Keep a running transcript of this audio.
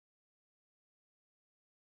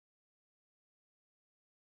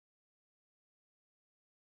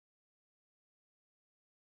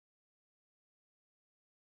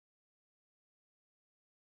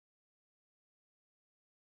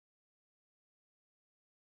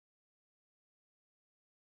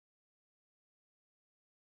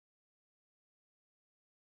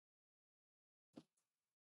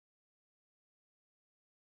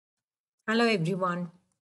Hello everyone.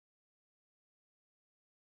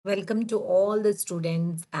 Welcome to all the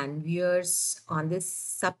students and viewers on this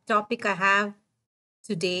subtopic I have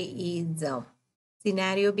today is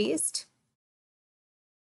scenario based.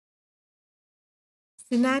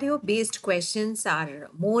 Scenario based questions are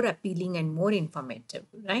more appealing and more informative,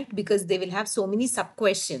 right? Because they will have so many sub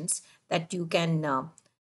questions that you can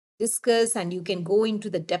discuss and you can go into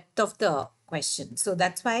the depth of the question. So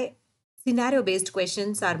that's why scenario based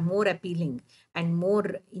questions are more appealing and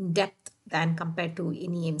more in depth than compared to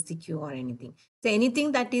any MCQ or anything. So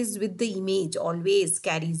anything that is with the image always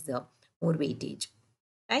carries the more weightage,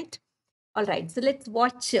 right? All right, so let's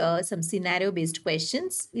watch some scenario based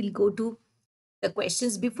questions. We'll go to the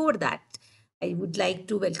questions before that. I would like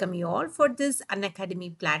to welcome you all for this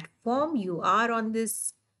Unacademy platform. You are on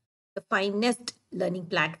this the finest learning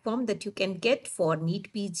platform that you can get for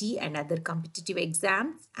NEET PG and other competitive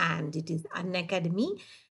exams, and it is Unacademy.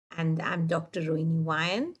 And I'm Dr. Rohini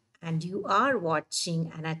Wayan, and you are watching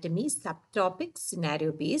Anatomy subtopic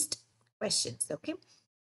scenario based questions. Okay.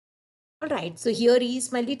 All right, so here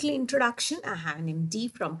is my little introduction. I have an MD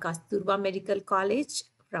from Kasturba Medical College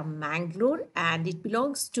from Mangalore, and it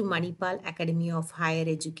belongs to Manipal Academy of Higher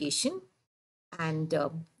Education. And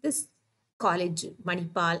this college,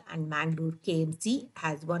 Manipal and Mangalore KMC,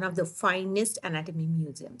 has one of the finest anatomy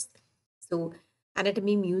museums. So,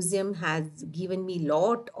 Anatomy Museum has given me a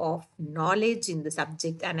lot of knowledge in the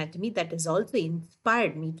subject anatomy that has also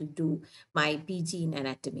inspired me to do my PG in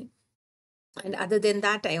anatomy. And other than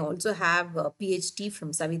that, I also have a PhD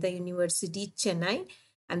from Savitha University, Chennai,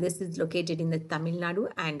 and this is located in the Tamil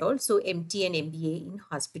Nadu, and also MT and MBA in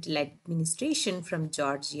Hospital Administration from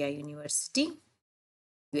Georgia University,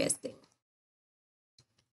 USA.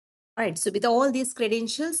 All right, so with all these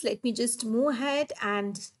credentials, let me just move ahead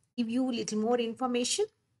and give you a little more information.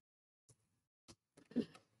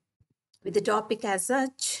 With the topic as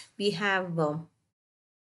such, we have a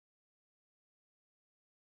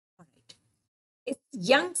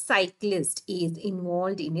young cyclist is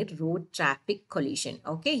involved in a road traffic collision.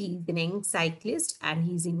 Okay, he's a young cyclist and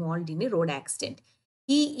he's involved in a road accident.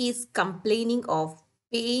 He is complaining of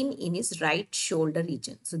pain in his right shoulder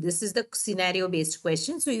region. So this is the scenario based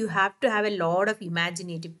question. So you have to have a lot of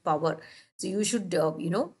imaginative power. So you should,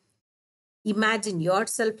 imagine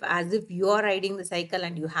yourself as if you are riding the cycle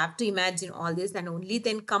and you have to imagine all this and only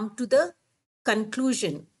then come to the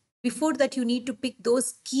conclusion. Before that, you need to pick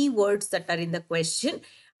those keywords that are in the question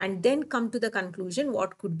and then come to the conclusion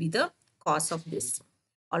what could be the cause of this.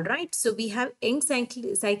 All right, so we have young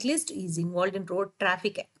cyclist is involved in road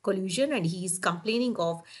traffic collision and he is complaining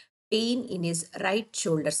of pain in his right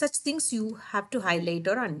shoulder. Such things you have to highlight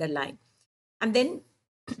or underline. And then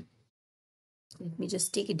let me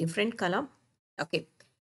just take a different color. Okay.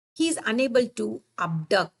 He is unable to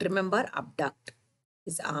abduct. Remember, abduct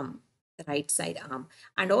his arm, the right side arm.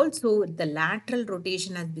 And also the lateral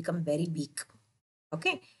rotation has become very weak.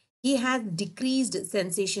 Okay. He has decreased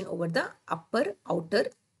sensation over the upper outer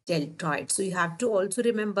deltoid. So you have to also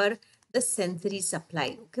remember the sensory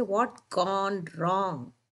supply. Okay. What gone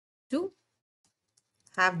wrong to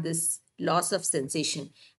have this loss of sensation?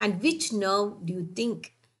 And which nerve do you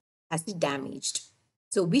think has it damaged?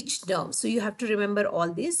 So which nerve? So you have to remember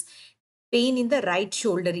all this. Pain in the right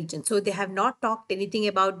shoulder region. So they have not talked anything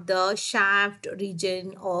about the shaft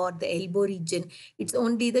region or the elbow region. It's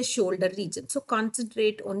only the shoulder region. So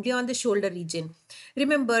concentrate only on the shoulder region.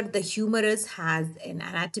 Remember, the humerus has an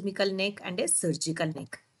anatomical neck and a surgical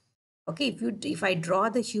neck. Okay, if I draw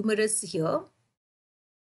the humerus here,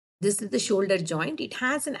 this is the shoulder joint. It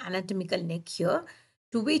has an anatomical neck here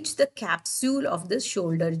to which the capsule of the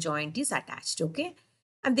shoulder joint is attached. Okay.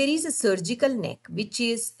 And there is a surgical neck which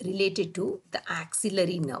is related to the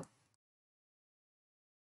axillary nerve.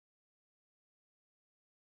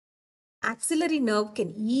 Axillary nerve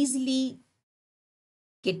can easily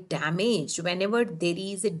get damaged whenever there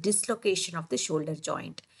is a dislocation of the shoulder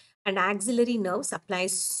joint. And axillary nerve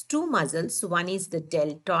supplies two muscles. One is the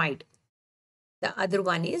deltoid. The other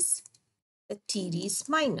one is the teres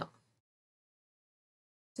minor.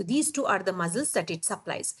 So these two are the muscles that it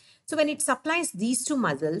supplies. So when it supplies these two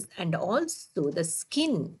muscles and also the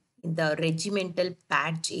skin in the regimental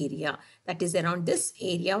badge area, that is around this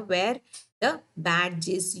area where the badge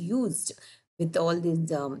is used with all these,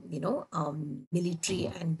 military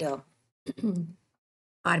and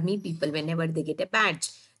army people whenever they get a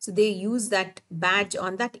badge. So they use that badge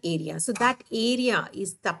on that area. So that area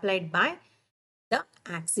is supplied by the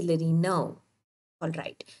axillary nerve. All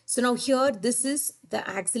right. So now here, this is the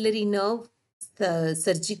axillary nerve, the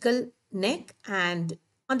surgical neck, and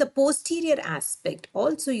on the posterior aspect,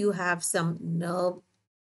 also you have some nerve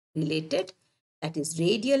related, that is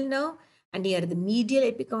radial nerve, and here the medial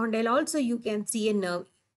epicondyle also you can see a nerve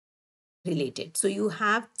related. So you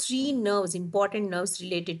have three nerves, important nerves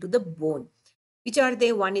related to the bone. Which are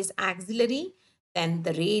they? One is axillary, then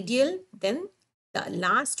the radial, then the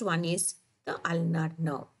last one is the ulnar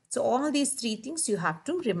nerve. So all these three things you have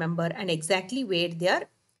to remember and exactly where they are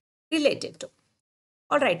related to.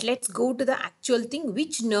 All right, let's go to the actual thing.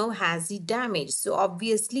 Which nerve has the damage? So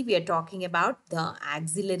obviously we are talking about the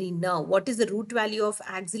axillary nerve. What is the root value of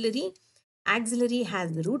axillary? Axillary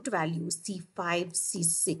has the root value C5,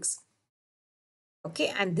 C6.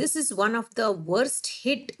 Okay, and this is one of the worst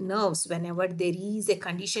hit nerves whenever there is a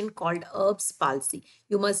condition called Erb's palsy.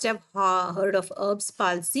 You must have heard of Erb's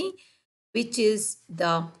palsy, which is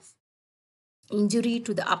the injury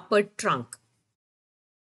to the upper trunk.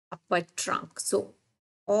 Upper trunk. So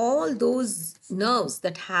all those nerves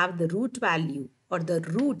that have the root value or the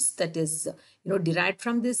roots that is derived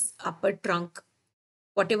from this upper trunk,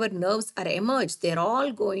 whatever nerves are emerged, they're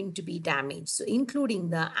all going to be damaged. So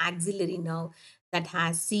including the axillary nerve that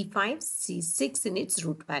has C5, C6 in its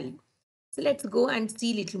root value. So let's go and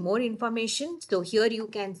see little more information. So here you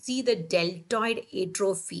can see the deltoid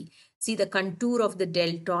atrophy. See the contour of the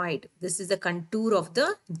deltoid. This is the contour of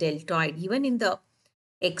the deltoid. Even in the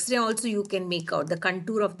X-ray also you can make out the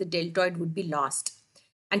contour of the deltoid would be lost.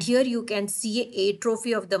 And here you can see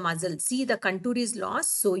atrophy of the muscle. See the contour is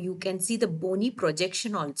lost, so you can see the bony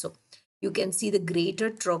projection also. You can see the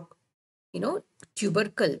greater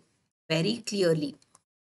tubercle very clearly.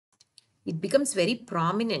 It becomes very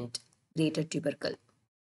prominent, greater tubercle.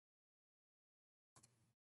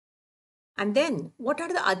 And then what are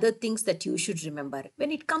the other things that you should remember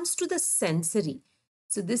when it comes to the sensory?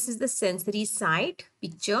 So this is the sensory side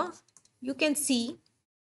picture. You can see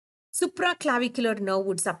supraclavicular nerve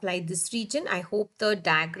would supply this region. I hope the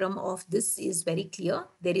diagram of this is very clear.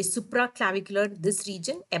 There is supraclavicular, this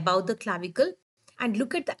region above the clavicle. And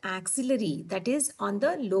look at the axillary, that is on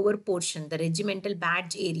the lower portion, the regimental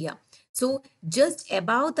badge area. So just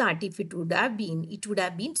above that, if it would have been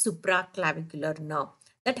supraclavicular nerve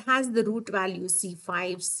that has the root value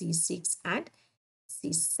C5, C6 and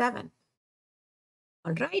C7.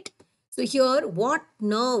 All right. So here, what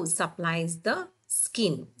nerve supplies the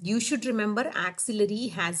skin? You should remember axillary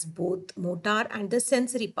has both motor and the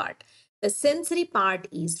sensory part. The sensory part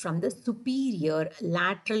is from the superior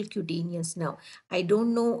lateral cutaneous nerve. I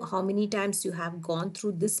don't know how many times you have gone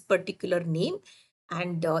through this particular name,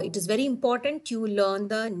 and it is very important you learn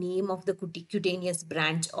the name of the cutaneous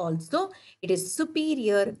branch also. It is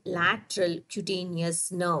superior lateral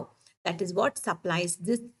cutaneous nerve. That is what supplies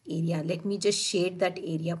this area. Let me just shade that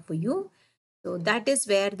area for you. So that is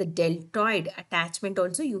where the deltoid attachment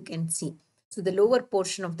also you can see. So the lower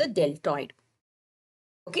portion of the deltoid.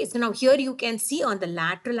 Okay, so now here you can see on the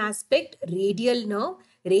lateral aspect, radial nerve.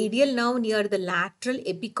 Radial nerve near the lateral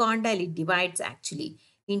epicondyle, it divides actually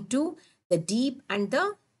into the deep and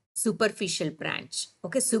the superficial branch.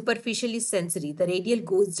 Okay, superficial is sensory. The radial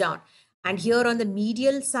goes down. And here on the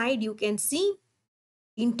medial side, you can see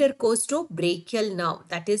intercostobrachial nerve,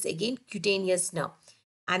 that is again cutaneous nerve,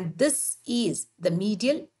 and this is the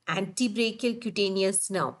medial antebrachial cutaneous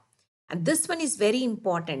nerve, and this one is very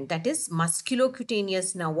important, that is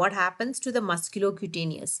musculocutaneous nerve. What happens to the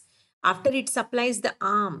musculocutaneous? After it supplies the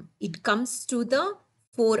arm, it comes to the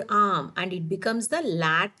forearm and it becomes the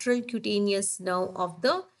lateral cutaneous nerve of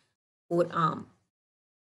the forearm.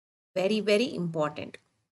 Very, very important.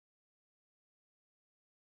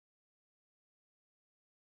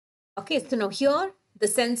 Okay, so now here the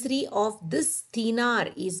sensory of this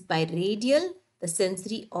thenar is by radial. The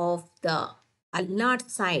sensory of the ulnar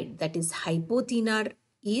side, that is hypothenar,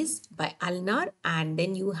 is by ulnar, and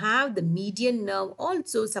then you have the median nerve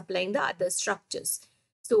also supplying the other structures.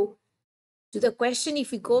 So to the question,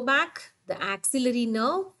 if we go back, the axillary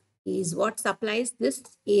nerve is what supplies this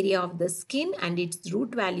area of the skin and its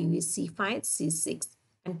root value is C5, C6.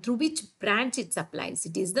 And through which branch it supplies?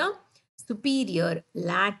 It is the superior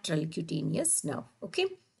lateral cutaneous nerve. Okay.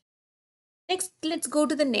 Next, let's go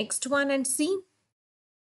to the next one and see.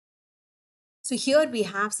 So here we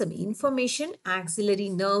have some information. Axillary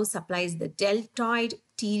nerve supplies the deltoid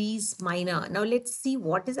teres minor. Now let's see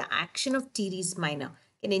what is the action of teres minor.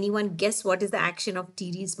 Can anyone guess what is the action of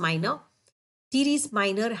teres minor? Teres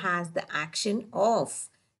minor has the action of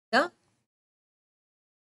the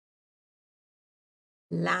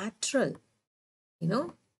lateral,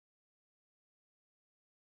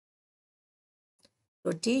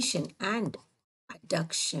 rotation and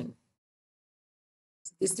adduction.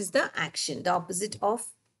 This is the action, the opposite of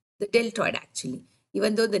the deltoid actually.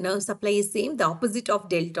 Even though the nerve supply is same, the opposite of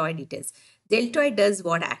deltoid it is. deltoid does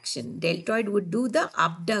what action? Deltoid would do the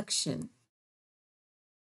abduction,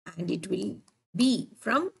 and it will be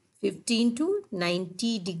from 15 to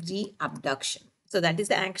 90-degree abduction. So that is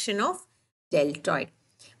the action of deltoid.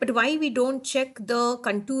 But why we don't check the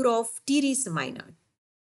contour of teres minor?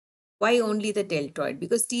 Why only the deltoid?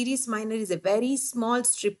 Because teres minor is a very small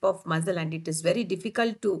strip of muscle and it is very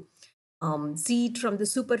difficult to see it from the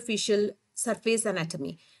superficial surface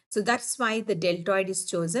anatomy. So that's why the deltoid is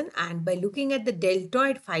chosen. And by looking at the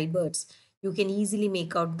deltoid fibers, you can easily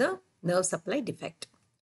make out the nerve supply defect.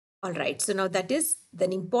 All right, so now that is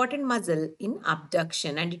the important muscle in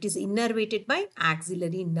abduction and it is innervated by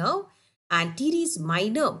axillary nerve, and teres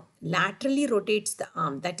minor laterally rotates the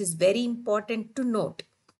arm. That is very important to note.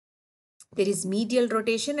 There is medial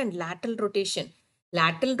rotation and lateral rotation.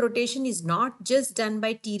 Lateral rotation is not just done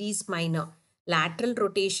by teres minor. Lateral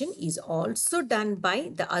rotation is also done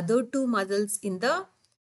by the other two muscles in the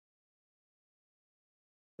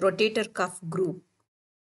rotator cuff group.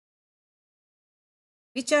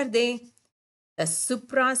 Which are they? The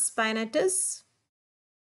supraspinatus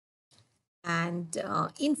and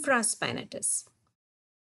infraspinatus.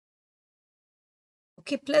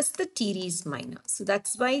 Okay, plus the teres minor. So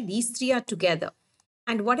that's why these three are together.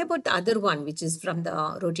 And what about the other one, which is from the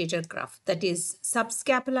rotator cuff? That is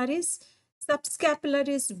subscapularis.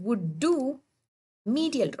 Subscapularis would do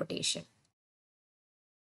medial rotation.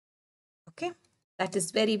 Okay, that is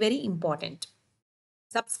very, very important.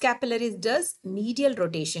 Subscapularis does medial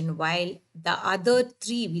rotation while the other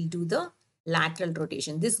three will do the lateral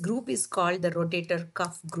rotation. This group is called the rotator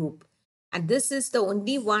cuff group. And this is the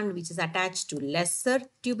only one which is attached to lesser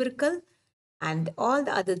tubercle and all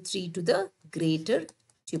the other three to the greater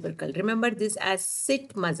tubercle. Remember this as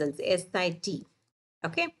sit muscles, SIT.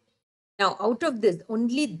 Okay. Now out of this,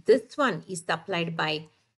 only this one is supplied by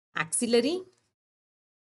axillary.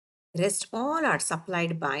 Rest all are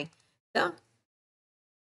supplied by the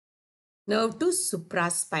nerve to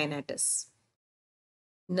supraspinatus.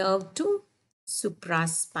 Nerve to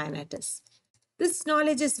supraspinatus. This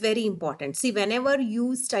knowledge is very important. See, whenever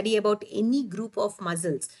you study about any group of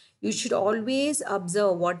muscles, you should always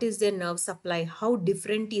observe what is their nerve supply, how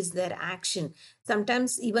different is their action.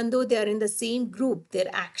 Sometimes, even though they are in the same group, their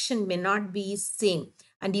action may not be same.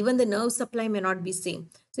 And even the nerve supply may not be same.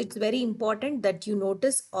 So it's very important that you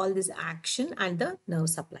notice all this action and the nerve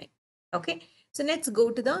supply. Okay. So let's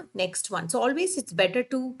go to the next one. So always it's better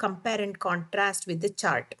to compare and contrast with the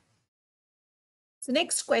chart. So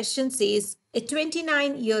next question says, a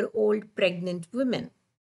 29-year-old pregnant woman.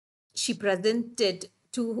 She presented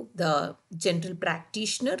to the general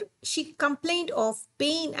practitioner. She complained of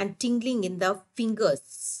pain and tingling in the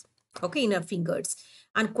fingers. Okay, in her fingers.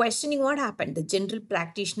 And questioning what happened, the general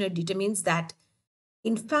practitioner determines that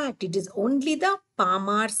in fact, it is only the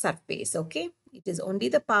palmar surface, okay? It is only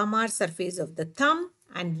the palmar surface of the thumb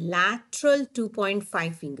and lateral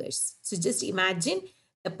 2.5 fingers. So just imagine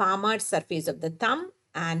the palmar surface of the thumb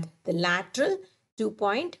and the lateral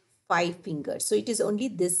 2.5 fingers. So it is only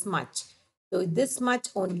this much. So this much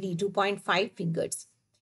only 2.5 fingers.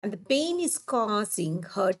 And the pain is causing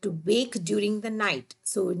her to wake during the night.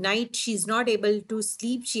 So night she's not able to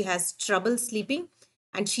sleep. She has trouble sleeping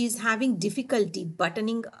and she's having difficulty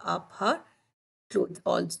buttoning up her clothes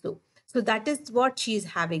also. So that is what she's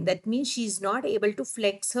having. That means she's not able to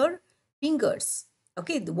flex her fingers.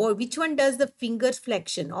 Okay, which one does the finger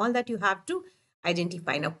flexion? All that you have to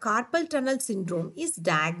identify. Now, carpal tunnel syndrome is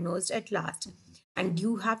diagnosed at last and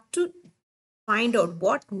you have to find out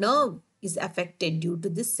what nerve is affected due to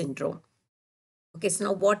this syndrome. Okay, so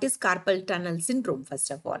now what is carpal tunnel syndrome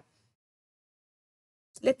first of all?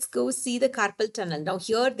 Let's go see the carpal tunnel. Now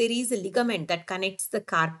here there is a ligament that connects the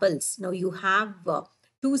carpals. Now you have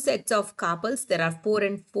two sets of carpals. There are 4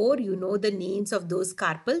 and 4. You know the names of those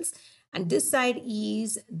carpals. And this side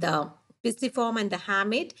is the pisiform and the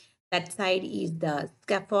hamate. That side is the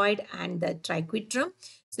scaphoid and the triquetrum.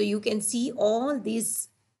 So you can see all these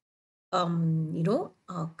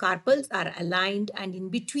carpals are aligned, and in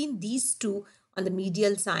between these two on the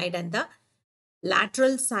medial side and the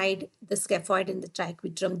lateral side, the scaphoid and the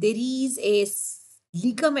triquetrum, there is a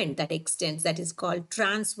ligament that extends that is called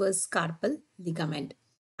transverse carpal ligament.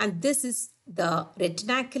 And this is the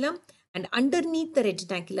retinaculum. And underneath the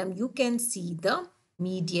retinaculum, you can see the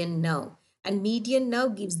median nerve. And median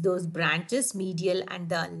nerve gives those branches, medial and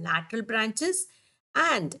the lateral branches.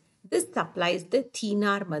 And this supplies the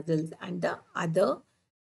thenar muscles and the other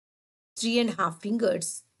 3.5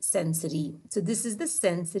 fingers sensory. So this is the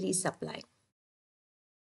sensory supply.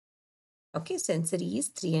 Okay, sensory is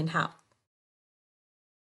 3.5.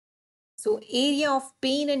 So area of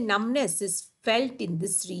pain and numbness is felt in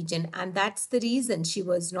this region, and that's the reason she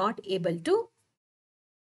was not able to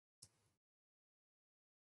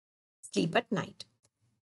sleep at night.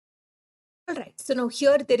 All right, so now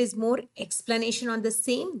here there is more explanation on the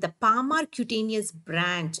same. The palmar cutaneous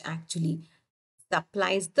branch actually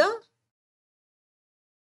supplies the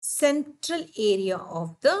central area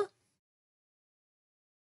of the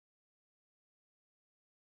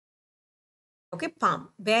palm,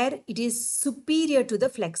 where it is superior to the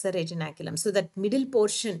flexor retinaculum. So that middle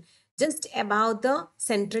portion just above the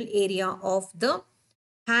central area of the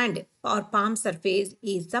hand or palm surface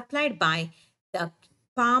is supplied by the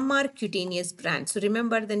palmar cutaneous branch. So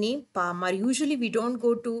remember the name palmar. Usually we don't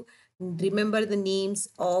go to remember the names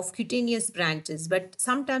of cutaneous branches, but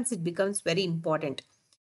sometimes it becomes very important.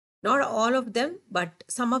 Not all of them, but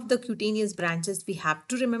some of the cutaneous branches we have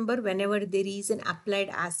to remember whenever there is an applied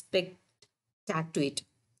aspect tag to it.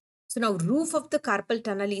 So now roof of the carpal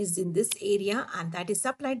tunnel is in this area, and that is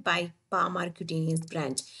supplied by palmar cutaneous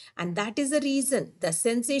branch. And that is the reason the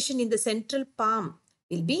sensation in the central palm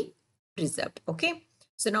will be preserved. Okay.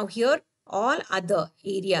 So now here all other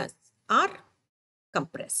areas are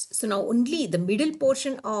compressed. So now only the middle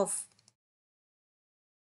portion of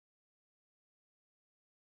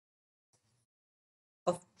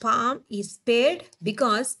palm is spared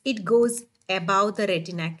because it goes above the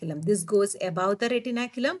retinaculum. This goes above the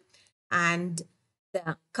retinaculum, and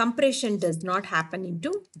the compression does not happen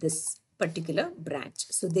into this particular branch.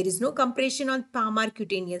 So there is no compression on palmar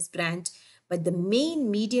cutaneous branch, but the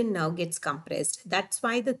main median nerve gets compressed. That's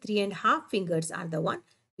why the 3.5 fingers are the one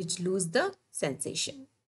which lose the sensation.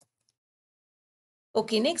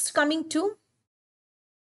 Okay, next coming to,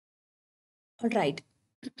 all right.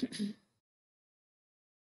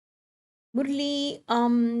 Murli,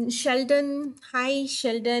 Sheldon, hi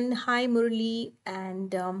Sheldon, hi Murli,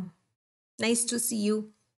 and nice to see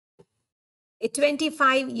you. A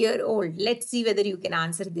 25-year-old, let's see whether you can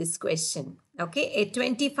answer this question. Okay, a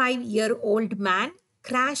 25-year-old man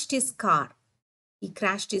crashed his car. He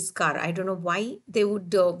crashed his car. I don't know why they would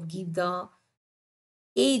give the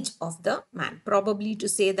age of the man, probably to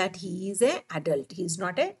say that he is an adult, he is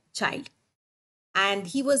not a child. And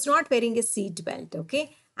he was not wearing a seat belt,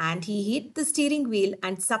 okay? And he hit the steering wheel,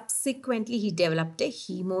 and subsequently he developed a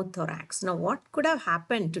hemothorax. Now, what could have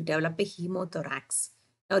happened to develop a hemothorax?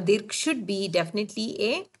 Now, there should be definitely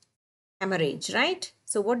a hemorrhage, right?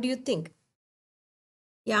 So, what do you think?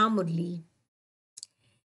 Yeah, Murli.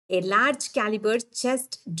 A large caliber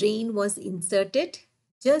chest drain was inserted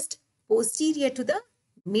just posterior to the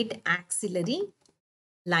mid-axillary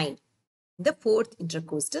line, the fourth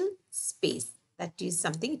intercostal space. That is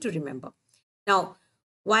something to remember. Now,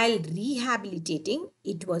 while rehabilitating,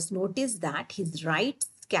 it was noticed that his right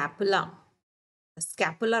scapula, the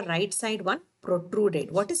scapula right side one,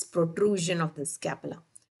 protruded. What is protrusion of the scapula?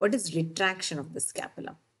 What is retraction of the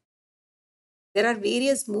scapula? There are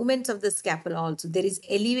various movements of the scapula also. There is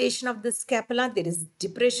elevation of the scapula, there is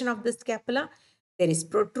depression of the scapula, there is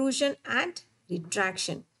protrusion and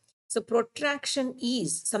retraction. So protraction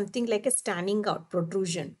is something like a standing out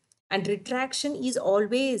protrusion, and retraction is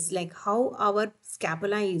always like how our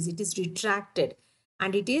scapula is. It is retracted,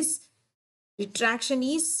 and it is retraction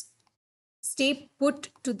is stay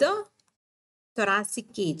put to the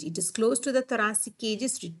thoracic cage. It is close to the thoracic cage,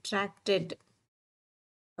 is retracted.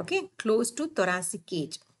 Okay, close to thoracic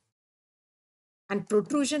cage. And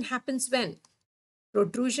protrusion happens when?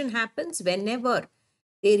 Protrusion happens whenever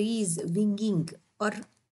there is winging or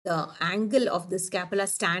the angle of the scapula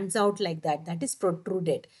stands out like that. That is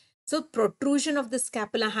protruded. So protrusion of the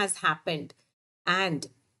scapula has happened. And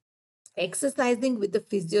exercising with the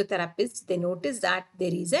physiotherapist, they notice that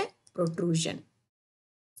there is a protrusion.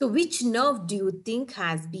 So which nerve do you think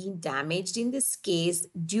has been damaged in this case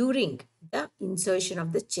during the insertion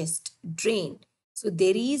of the chest drain? So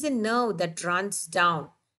there is a nerve that runs down.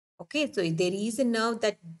 Okay, so there is a nerve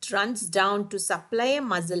that runs down to supply a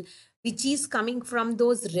muscle which is coming from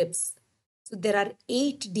those ribs. So there are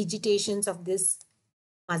 8 digitations of this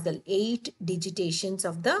muscle, 8 digitations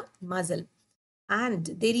of the muscle. And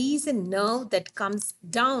there is a nerve that comes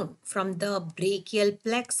down from the brachial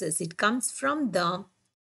plexus. It comes from the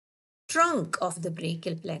trunk of the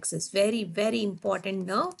brachial plexus. Very, very important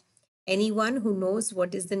nerve. Anyone who knows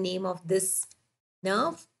what is the name of this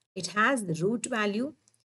nerve? It has the root value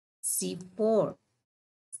C4,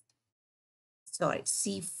 sorry,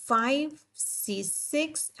 C5,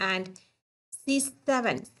 C6 and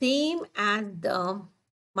C7. Same as the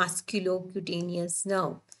musculocutaneous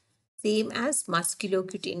nerve. Same as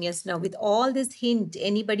musculocutaneous nerve. With all this hint,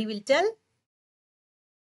 anybody will tell?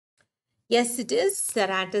 Yes, it is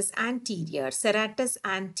serratus anterior. Serratus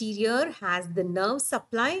anterior has the nerve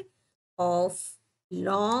supply of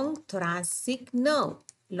long thoracic nerve.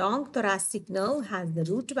 Long thoracic nerve has the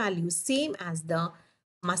root value same as the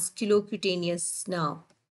musculocutaneous nerve.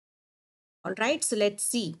 All right, so let's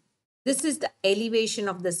see. This is the elevation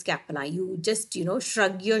of the scapula. You just,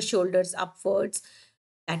 shrug your shoulders upwards.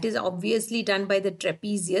 That is obviously done by the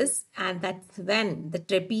trapezius, and that's when the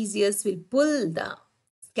trapezius will pull the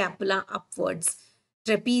scapula upwards.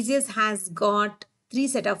 Trapezius has got three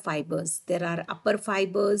set of fibers. There are upper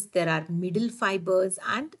fibers, there are middle fibers,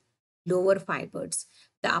 and lower fibers.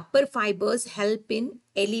 The upper fibers help in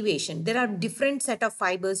elevation. There are different set of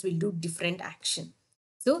fibers will do different action.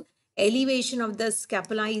 So elevation of the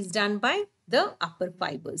scapula is done by the upper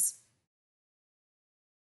fibers.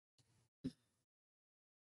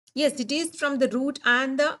 Yes, it is from the root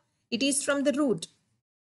it is from the root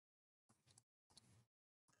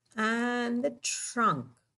and the trunk.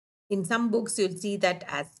 In some books, you'll see that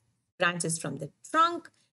as branches from the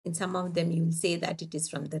trunk. In some of them, you'll say that it is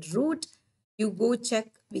from the root. You go check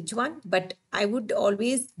which one, but I would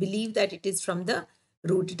always believe that it is from the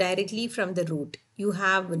root, directly from the root. You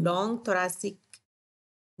have long thoracic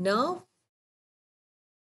nerve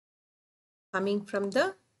coming from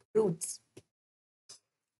the roots.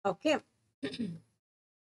 Okay.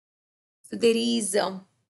 So there is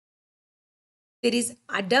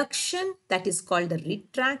adduction, that is called the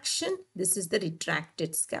retraction. This is the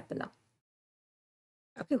retracted scapula.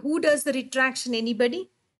 Okay, who does the retraction? Anybody?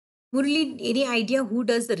 Murli, any idea who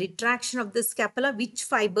does the retraction of the scapula? Which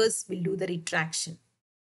fibers will do the retraction?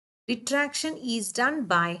 Retraction is done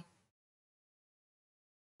by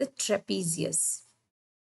the trapezius.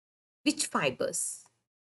 Which fibers?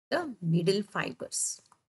 The middle fibers.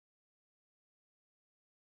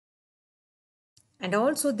 And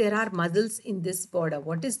also there are muscles in this border.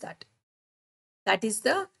 What is that? That is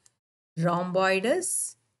the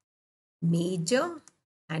rhomboidus major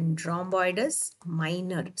and rhomboidus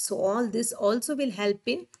minor. So all this also will help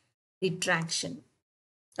in retraction.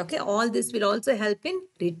 Okay, all this will also help in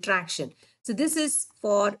retraction. So this is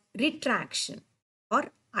for retraction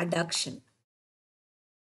or adduction.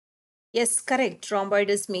 Yes, correct.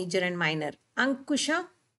 Rhomboidus major and minor. Ankusha?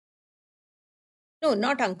 No,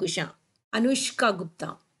 not Ankusha. Anushka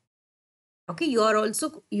Gupta. Okay, you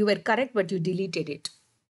were correct, but you deleted it.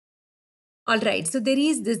 All right, so there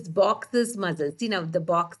is this boxes muscle. See now the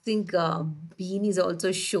boxing bean is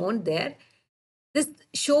also shown there. This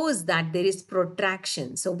shows that there is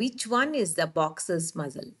protraction. So which one is the boxes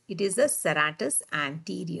muscle? It is the serratus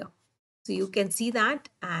anterior. So you can see that,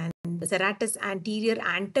 and the serratus anterior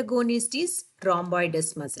antagonist is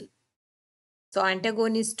rhomboidus muscle. So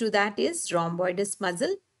antagonist to that is rhomboidus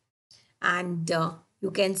muscle, and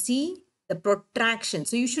you can see the protraction.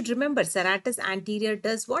 So you should remember serratus anterior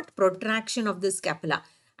does what? Protraction of the scapula,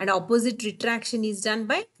 and opposite retraction is done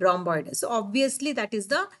by rhomboidus. So obviously that is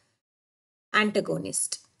the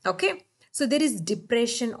antagonist. Okay. So there is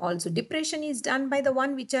depression also. Depression is done by the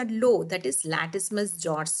one which are low, that is latissimus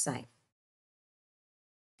dorsi.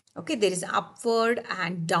 Okay, there is upward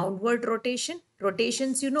and downward rotation.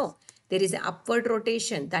 Rotations, there is an upward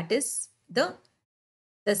rotation, that is the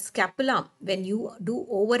scapula. When you do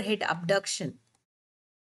overhead abduction,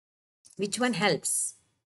 which one helps?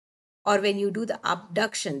 Or when you do the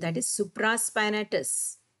abduction, that is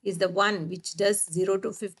supraspinatus is the one which does 0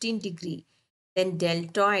 to 15 degree, then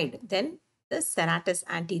deltoid, then the serratus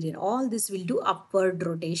anterior. All this will do upward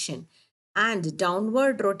rotation, and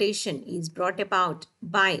downward rotation is brought about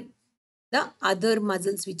by the other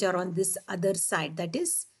muscles which are on this other side, that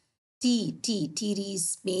is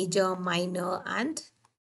teres major, minor, and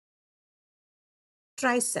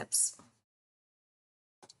triceps.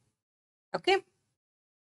 Okay.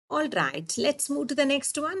 All right, let's move to the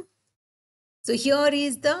next one. So here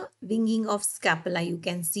is the winging of scapula. You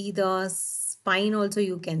can see the spine also,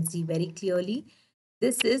 you can see very clearly.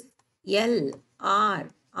 This is L, R,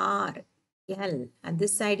 R, L, and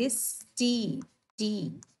this side is T,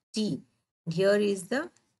 T, T. Here is the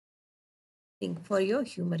thing for your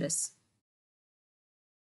humerus.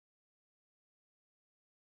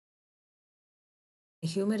 The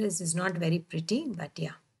humerus is not very pretty, but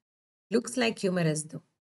yeah, looks like humerus though.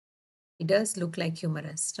 It does look like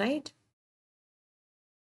humerus, right?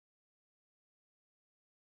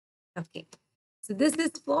 Okay, so this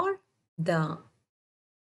is for the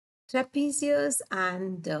trapezius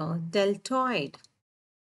and the deltoid.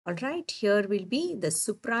 All right, here will be the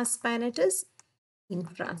supraspinatus,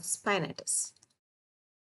 infraspinatus.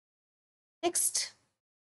 Next,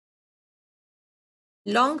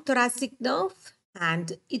 long thoracic nerve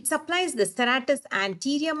and it supplies the serratus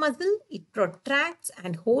anterior muscle. It protracts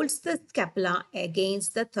and holds the scapula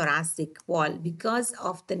against the thoracic wall. Because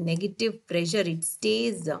of the negative pressure, it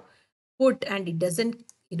stays put and it doesn't,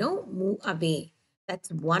 move away.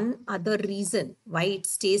 That's one other reason why it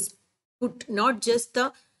stays put, not just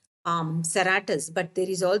the serratus, but there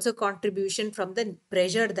is also contribution from the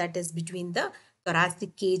pressure that is between the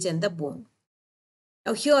thoracic cage and the bone.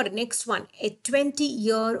 Now here, next one, a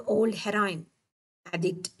 20-year-old heroine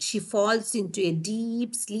addict. She falls into a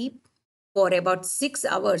deep sleep for about 6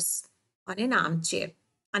 hours on an armchair,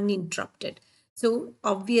 uninterrupted. So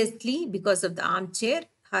obviously, because of the armchair,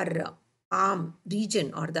 her arm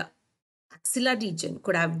region or the axilla region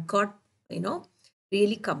could have got,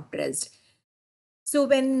 really compressed. So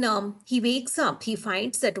when he wakes up, he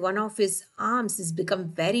finds that one of his arms has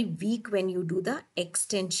become very weak when you do the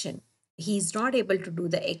extension. He is not able to do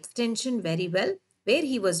the extension very well, where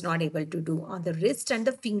he was not able to do on the wrist and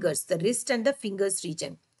the wrist and the fingers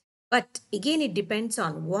region. But again, it depends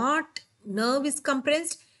on what nerve is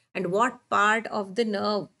compressed and what part of the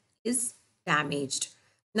nerve is damaged.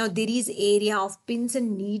 Now, there is area of pins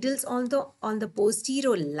and needles on the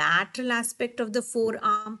posterior lateral aspect of the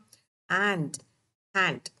forearm and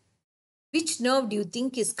hand. Which nerve do you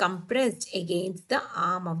think is compressed against the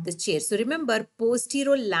arm of the chair? So remember,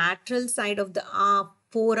 posterior lateral side of the arm,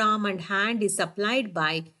 forearm and hand is supplied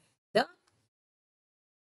by the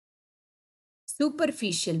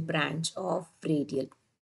superficial branch of radial.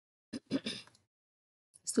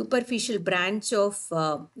 Superficial branch of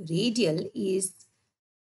radial is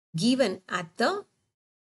given at the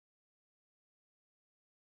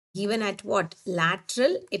given at what?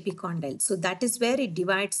 Lateral epicondyle. So that is where it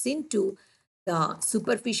divides into the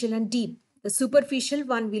superficial and deep. The superficial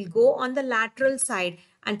one will go on the lateral side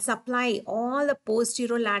and supply all the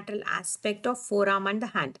posterior lateral aspect of forearm and the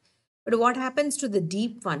hand. But what happens to the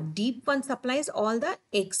deep one? Deep one supplies all the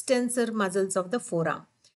extensor muscles of the forearm.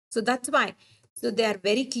 So that's why. So they are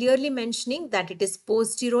very clearly mentioning that it is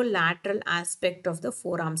posterior lateral aspect of the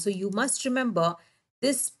forearm. So you must remember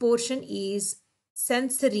this portion is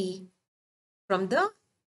sensory from the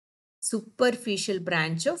superficial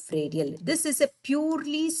branch of radial. This is a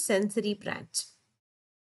purely sensory branch.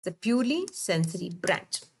 It's a purely sensory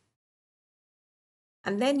branch.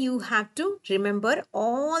 And then you have to remember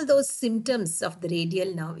all those symptoms of the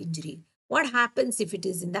radial nerve injury. What happens if it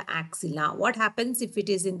is in the axilla? What happens if it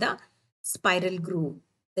is in the spiral groove?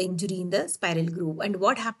 The injury in the spiral groove. And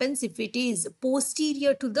what happens if it is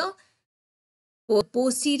posterior to the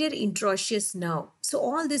posterior interosseous nerve? So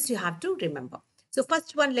all this you have to remember. So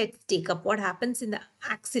first one, let's take up what happens in the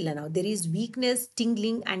axilla now. There is weakness,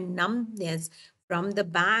 tingling and numbness from the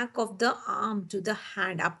back of the arm to the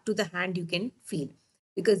hand, up to the hand you can feel,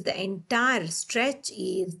 because the entire stretch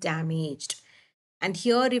is damaged. And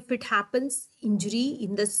here if it happens, injury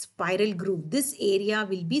in the spiral groove, this area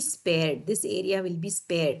will be spared. This area will be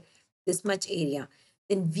spared, this much area.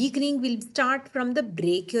 Then weakening will start from the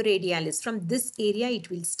brachioradialis. From this area it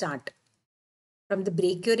will start. From the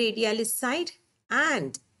brachioradialis side,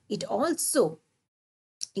 and it also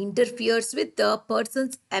interferes with the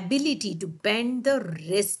person's ability to bend the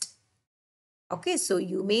wrist. Okay, so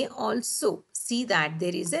you may also see that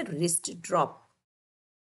there is a wrist drop,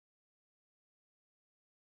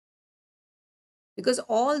 because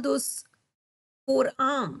all those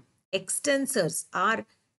forearm extensors are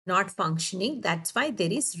not functioning. That's why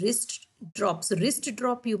there is wrist drop. So wrist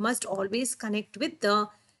drop you must always connect with the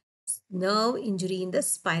nerve injury in the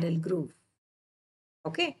spiral groove.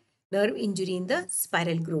 Okay, nerve injury in the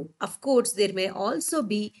spiral groove. Of course, there may also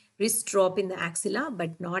be wrist drop in the axilla,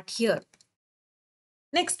 but not here.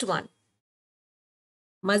 Next one,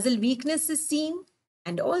 muscle weakness is seen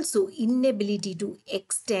and also inability to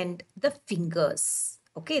extend the fingers.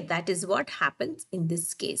 Okay, that is what happens in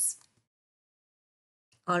this case.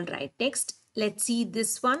 All right, next, let's see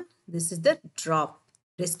this one. This is the drop,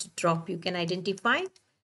 wrist drop you can identify.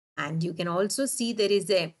 And you can also see there is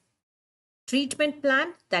a treatment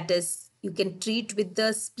plan, that is you can treat with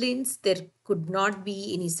the splints. There could not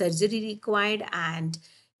be any surgery required, and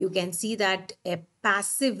you can see that a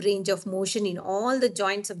passive range of motion in all the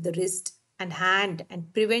joints of the wrist and hand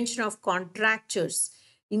and prevention of contractures,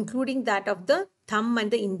 including that of the thumb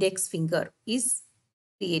and the index finger, is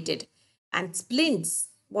created. And splints,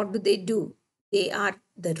 what do?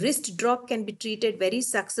 The wrist drop can be treated very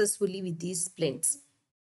successfully with these splints.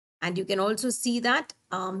 And you can also see that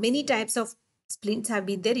many types of splints have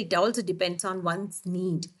been there. It also depends on one's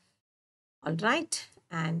need. All right.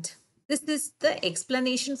 And this is the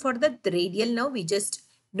explanation for the radial nerve. We just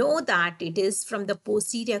know that it is from the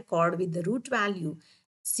posterior cord with the root value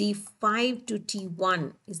C5 to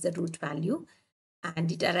T1 is the root value,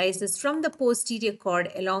 and it arises from the posterior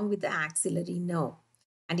cord along with the axillary nerve.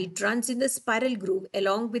 And it runs in the spiral groove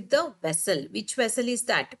along with the vessel. Which vessel is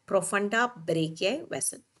that? Profunda brachiae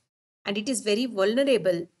vessel. And it is very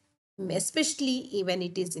vulnerable, especially when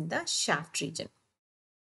it is in the shaft region.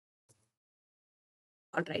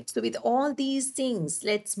 All right. So with all these things,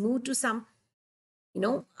 let's move to some,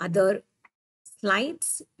 other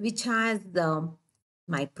slides, which has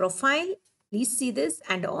my profile. Please see this.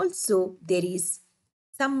 And also there is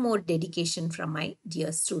some more dedication from my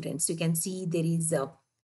dear students. You can see there is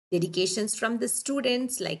dedications from the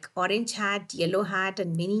students like orange hat, yellow hat,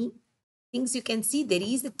 and many things. You can see there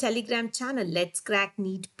is a Telegram channel, Let's Crack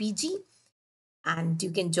NEET PG, and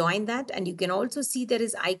you can join that. And you can also see there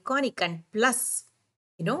is iconic and plus,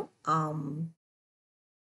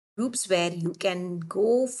 groups where you can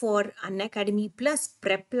go for Unacademy plus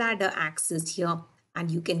prep ladder access here,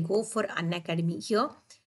 and you can go for Unacademy here,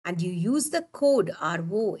 and you use the code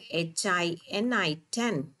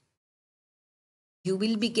ROHINI10, you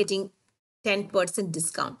will be getting 10%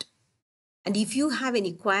 discount. And if you have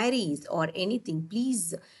any queries or anything,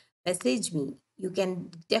 please message me. You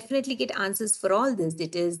can definitely get answers for all this.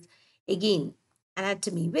 It is again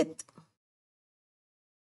Anatomy with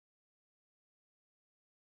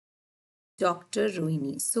Dr.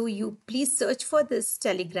 Rohini. So you please search for this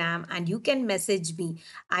Telegram and you can message me.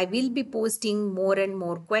 I will be posting more and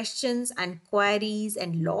more questions and queries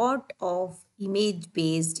and lot of image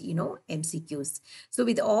based, MCQs. So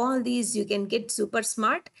with all these, you can get super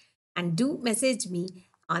smart, and do message me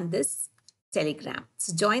on this Telegram.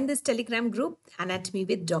 So join this Telegram group, Anatomy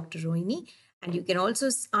with Dr. Rohini. And you can also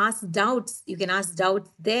ask doubts. You can ask doubts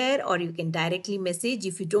there, or you can directly message.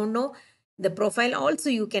 If you don't know the profile, also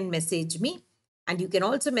you can message me. And you can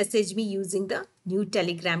also message me using the new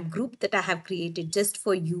Telegram group that I have created just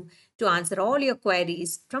for you to answer all your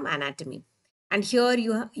queries from anatomy. And here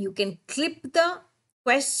you can clip the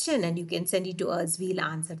question and you can send it to us. We'll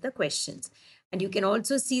answer the questions. And you can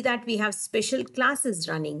also see that we have special classes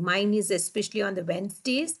running. Mine is especially on the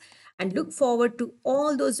Wednesdays, and look forward to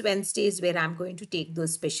all those Wednesdays where I'm going to take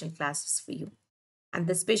those special classes for you. And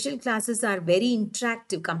the special classes are very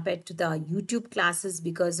interactive compared to the YouTube classes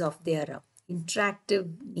because of their interactive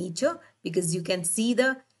nature, because you can see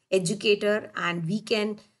the educator and we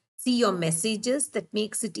can see your messages. That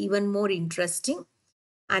makes it even more interesting.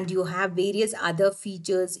 And you have various other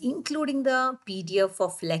features, including the PDF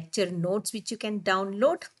of lecture notes, which you can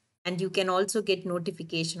download, and you can also get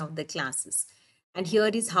notification of the classes. And here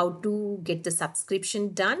is how to get the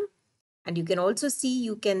subscription done. And you can also see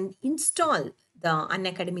you can install the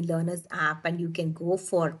Unacademy Learners app and you can go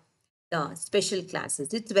for the special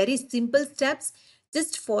classes. It's very simple steps.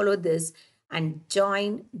 Just follow this and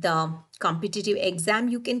join the competitive exam.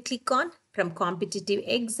 You can click on from competitive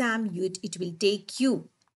exam. It will take you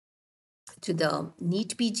to the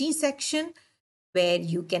NEET PG section where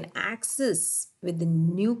you can access with the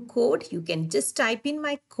new code. You can just type in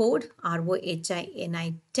my code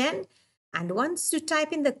ROHINI10, and once you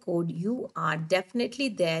type in the code, you are definitely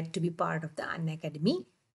there to be part of the Unacademy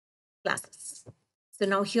classes. So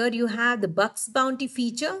now here you have the Bucks Bounty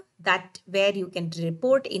feature, that where you can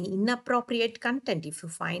report in inappropriate content if you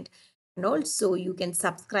find, and also you can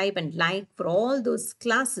subscribe and like for all those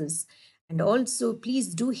classes. And also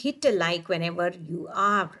please do hit a like whenever you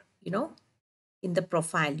are, in the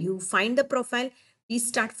profile. You find the profile, please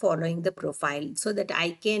start following the profile so that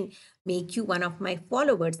I can make you one of my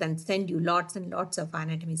followers and send you lots and lots of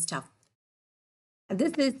anatomy stuff. And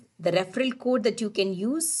this is the referral code that you can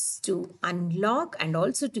use to unlock and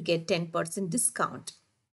also to get 10% discount.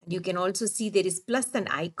 And you can also see there is plus an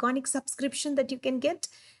iconic subscription that you can get.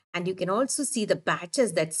 And you can also see the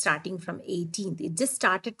batches that's starting from 18th. It just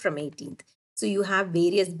started from 18th. So you have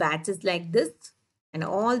various batches like this, and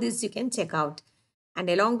all this you can check out. And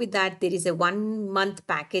along with that, there is a 1 month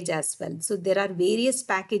package as well. So there are various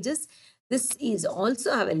packages. This is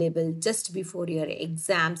also available just before your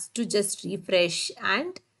exams to just refresh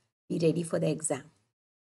and be ready for the exam.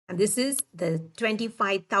 And this is the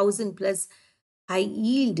 25,000 plus high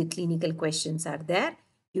yield clinical questions are there.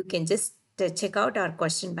 You can just check out our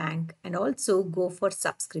question bank and also go for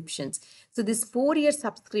subscriptions. So this 4-year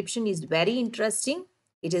subscription is very interesting.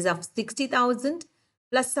 It is of 60,000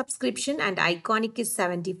 plus subscription, and iconic is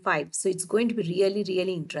 75. So it's going to be really,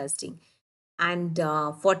 really interesting. And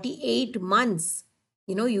 48 months,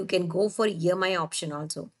 you can go for EMI option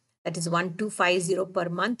also. That is 1250 per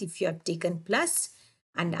month if you have taken plus,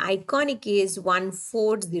 and iconic is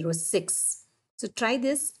 1406. So try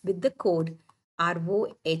this with the code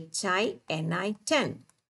ROHINI10.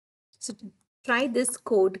 So try this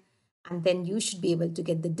code, and then you should be able to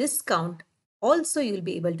get the discount. Also, you'll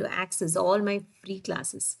be able to access all my free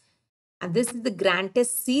classes. And this is the grand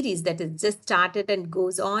test series that is just started and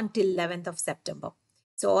goes on till 11th of September.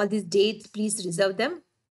 So all these dates, please reserve them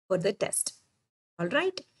for the test. All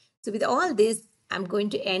right. So with all this, I'm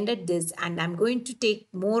going to end at this, and I'm going to take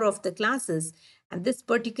more of the classes. And this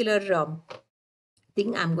particular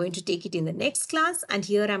thing, I'm going to take it in the next class. And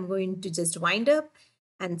here I'm going to just wind up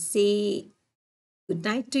and say good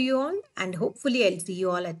night to you all. And hopefully I'll see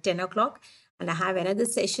you all at 10 o'clock. And I have another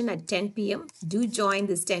session at 10 p.m. Do join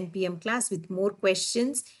this 10 p.m. class with more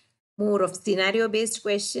questions, more of scenario-based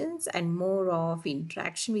questions, and more of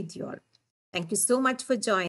interaction with you all. Thank you so much for joining.